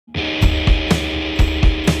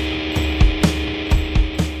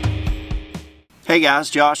Hey guys,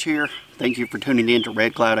 Josh here. Thank you for tuning in to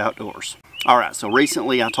Red Cloud Outdoors. Alright, so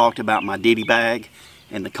recently I talked about my ditty bag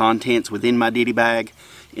and the contents within my ditty bag.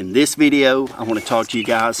 In this video, I want to talk to you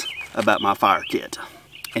guys about my fire kit.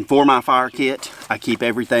 And for my fire kit, I keep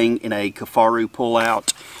everything in a Kifaru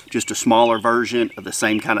Pull-Out, just a smaller version of the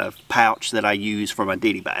same kind of pouch that I use for my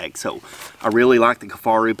ditty bag. So I really like the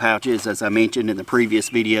Kifaru pouches, as I mentioned in the previous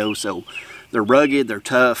video. So they're rugged, they're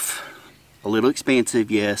tough, a little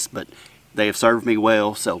expensive, yes, but they have served me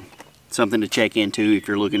well. So something to check into if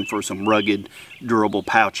you're looking for some rugged, durable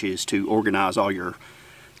pouches to organize all your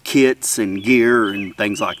kits and gear and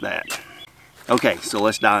things like that. Okay, so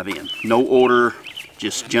let's dive in. No order,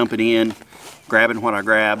 just jumping in, grabbing what I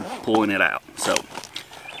grab, pulling it out. So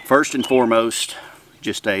first and foremost,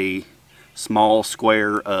 just a small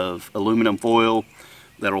square of aluminum foil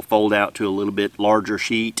that'll fold out to a little bit larger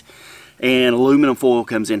sheet. And aluminum foil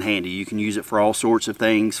comes in handy. You can use it for all sorts of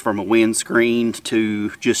things, from a windscreen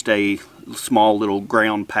to just a small little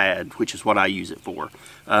ground pad, which is what I use it for.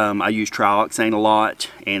 I use Trioxane a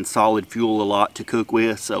lot and solid fuel a lot to cook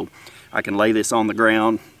with, so I can lay this on the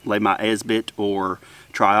ground, lay my Esbit or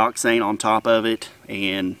Trioxane on top of it,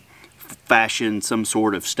 and fashion some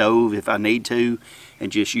sort of stove if I need to,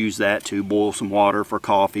 and just use that to boil some water for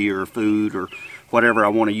coffee or food or whatever I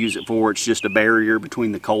want to use it for. It's just a barrier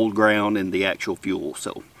between the cold ground and the actual fuel,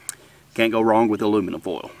 so can't go wrong with aluminum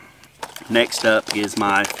foil. Next up is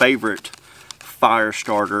my favorite fire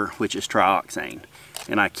starter, which is Trioxane,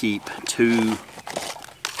 and I keep 2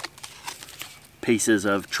 pieces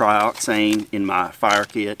of Trioxane in my fire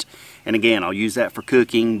kit. And again, I'll use that for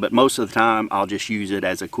cooking, but most of the time I'll just use it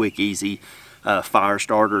as a quick, easy fire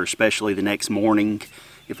starter, especially the next morning.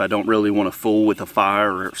 If I don't really want to fool with a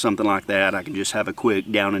fire or something like that, I can just have a quick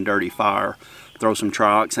down and dirty fire, throw some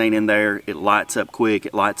Trioxane in there. It lights up quick,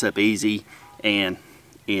 it lights up easy, and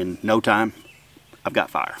in no time I've got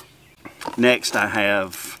fire. Next, I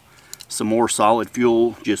have some more solid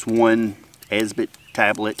fuel, just 1 Esbit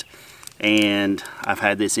tablet, and I've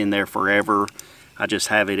had this in there forever. I just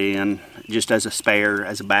have it in just as a spare,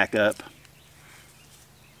 as a backup.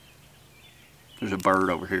 There's a bird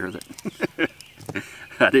over here that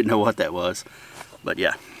I didn't know what that was, but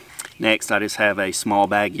yeah. Next, I just have a small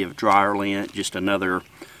baggie of dryer lint, just another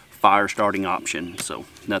fire starting option, so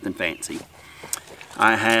nothing fancy.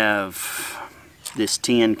 I have this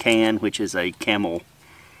tin can, which is a Camel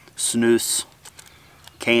snus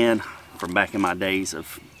can from back in my days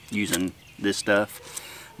of using this stuff.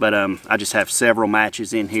 But I just have several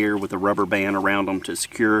matches in here with a rubber band around them to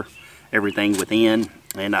secure everything within,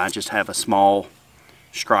 and I just have a small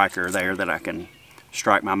striker there that I can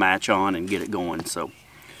strike my match on and get it going. So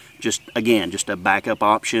just, again, just a backup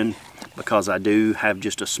option, because I do have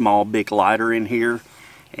just a small Bic lighter in here,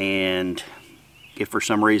 and if for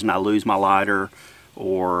some reason I lose my lighter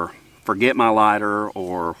or forget my lighter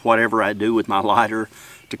or whatever I do with my lighter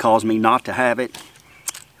to cause me not to have it,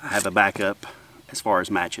 I have a backup as far as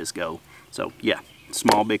matches go. So yeah,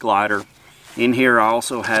 small Bic lighter. In here I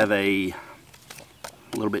also have a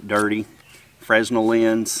little bit dirty Fresnel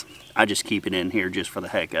lens. I just keep it in here just for the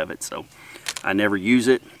heck of it. So I never use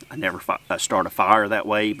it. I never start a fire that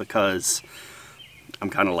way, because I'm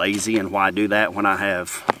kind of lazy, and why do that when I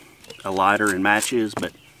have a lighter and matches,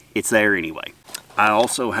 but it's there anyway. I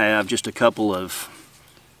also have just a couple of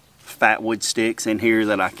fat wood sticks in here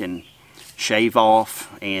that I can shave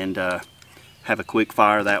off and have a quick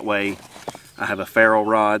fire that way. I have a Ferro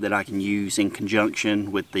Rod that I can use in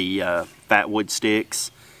conjunction with the fat wood sticks,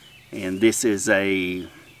 and this is a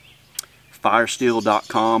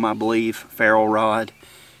firesteel.com, I believe, Ferro Rod,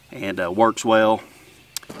 and works well.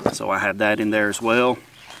 So I have that in there as well,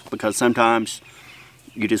 because sometimes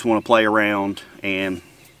you just want to play around and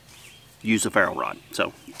use a Ferro Rod.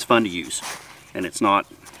 So it's fun to use, and it's not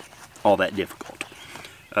all that difficult.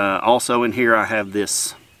 Also in here I have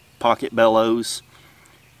this pocket bellows,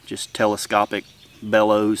 just telescopic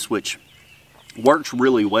bellows, which works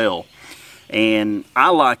really well. And I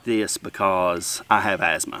like this because I have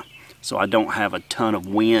asthma, so I don't have a ton of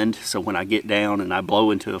wind. So when I get down and I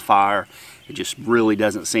blow into a fire, it just really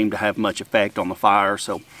doesn't seem to have much effect on the fire.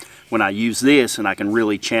 So when I use this and I can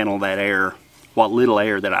really channel that air, what little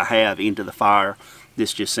air that I have, into the fire,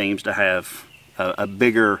 this just seems to have a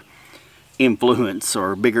bigger influence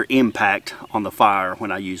or a bigger impact on the fire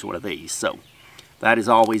when I use one of these. So that is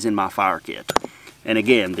always in my fire kit. And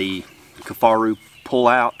again, the Kifaru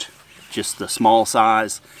Pull-Out, just the small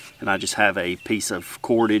size, and I just have a piece of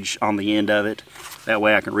cordage on the end of it. That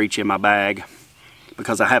way I can reach in my bag,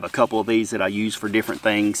 because I have a couple of these that I use for different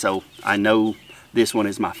things, so I know this one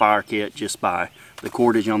is my fire kit just by the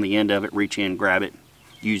cordage on the end of it. Reach in, grab it,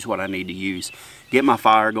 use what I need to use, get my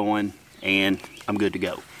fire going, and I'm good to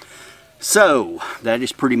go. So that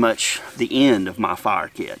is pretty much the end of my fire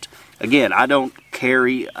kit. Again, I don't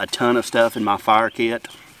carry a ton of stuff in my fire kit.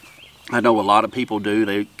 I know a lot of people do.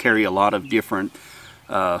 They carry a lot of different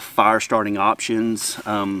fire starting options,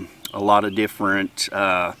 a lot of different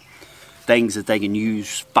things that they can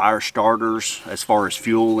use, fire starters as far as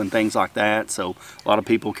fuel and things like that. So a lot of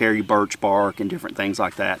people carry birch bark and different things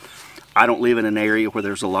like that. I don't live in an area where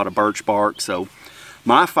there's a lot of birch bark, so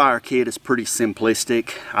my fire kit is pretty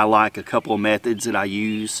simplistic. I like a couple of methods that I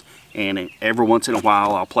use, and every once in a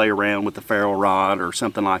while I'll play around with the Ferro Rod or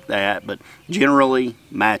something like that, but generally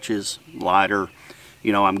matches, lighter,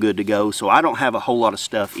 you know, I'm good to go. So I don't have a whole lot of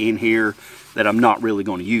stuff in here that I'm not really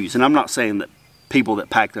going to use. And I'm not saying that people that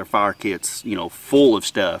pack their fire kits, you know, full of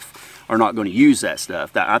stuff are not going to use that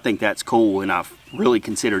stuff. I think that's cool, and I've really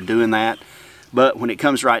considered doing that. But when it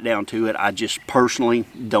comes right down to it, I just personally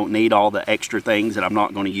don't need all the extra things that I'm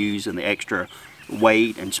not going to use and the extra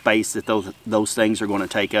weight and space that those things are going to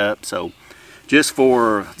take up. So just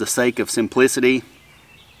for the sake of simplicity,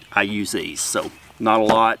 I use these. So not a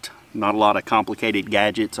lot of complicated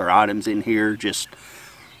gadgets or items in here, just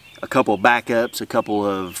a couple of backups, a couple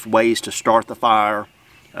of ways to start the fire,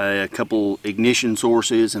 a couple ignition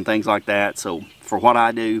sources and things like that. So for what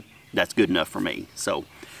I do, that's good enough for me. So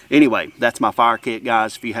anyway, that's my fire kit,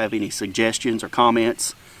 guys. If you have any suggestions or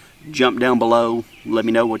comments, jump down below. Let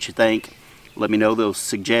me know what you think. Let me know those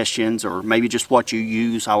suggestions, or maybe just what you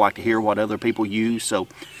use. I like to hear what other people use. So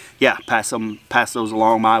yeah, pass those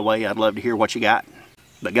along my way. I'd love to hear what you got.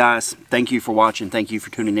 But guys, thank you for watching. Thank you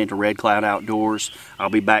for tuning in to Red Cloud Outdoors. I'll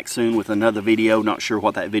be back soon with another video. Not sure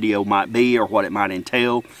what that video might be or what it might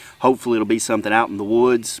entail. Hopefully it'll be something out in the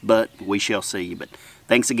woods, but we shall see. But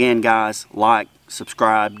thanks again, guys. Like,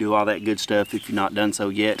 subscribe, do all that good stuff if you've not done so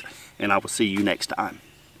yet. And I will see you next time.